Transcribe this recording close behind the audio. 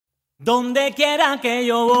Donde quiera que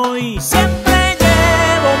yo voy, siempre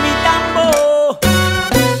llevo mi tambo.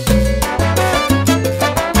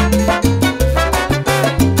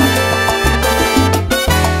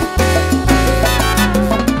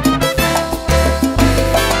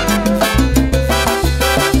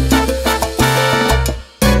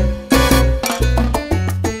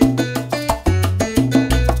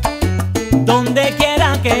 Donde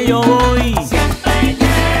quiera que yo voy, siempre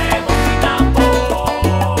llevo mi tambo.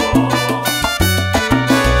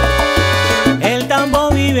 el tambo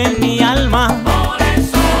vive en mi alma, Por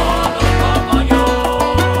eso lo toco yo.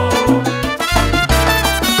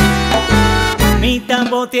 mi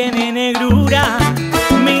tambo tiene negrura,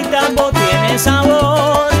 mi tambo tiene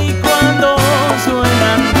sabor, y cuando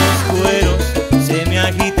suenan los cueros se me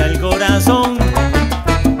agita el corazón.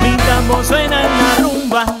 Mi tambo suena en la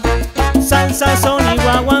rumba, salsa, son y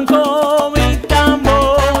guaguancó. Mi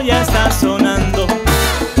tambo ya está sonando,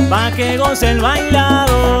 pa' que goce el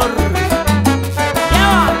bailador.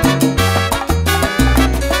 ¡Ya!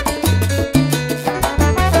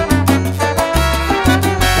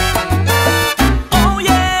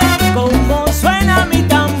 Oye, cómo suena mi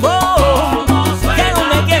tambor, que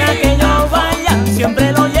donde quiera que yo vaya,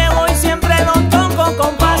 siempre lo llevo y siempre lo toco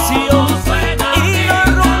con pasión. Y los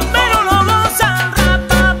rumberos lo gozan,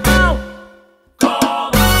 rapapao.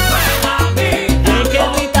 Es que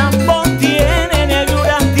mi tambor tiene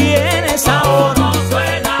negrura, tiene sabor.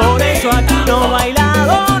 Por eso aquí los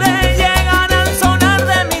bailadores llegan al sonar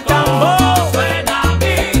de mi tambor.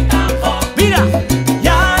 Mira,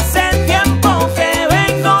 ya hace tiempo que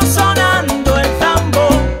vengo sonando el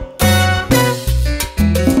tambor.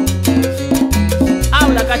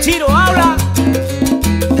 Habla, cachiro,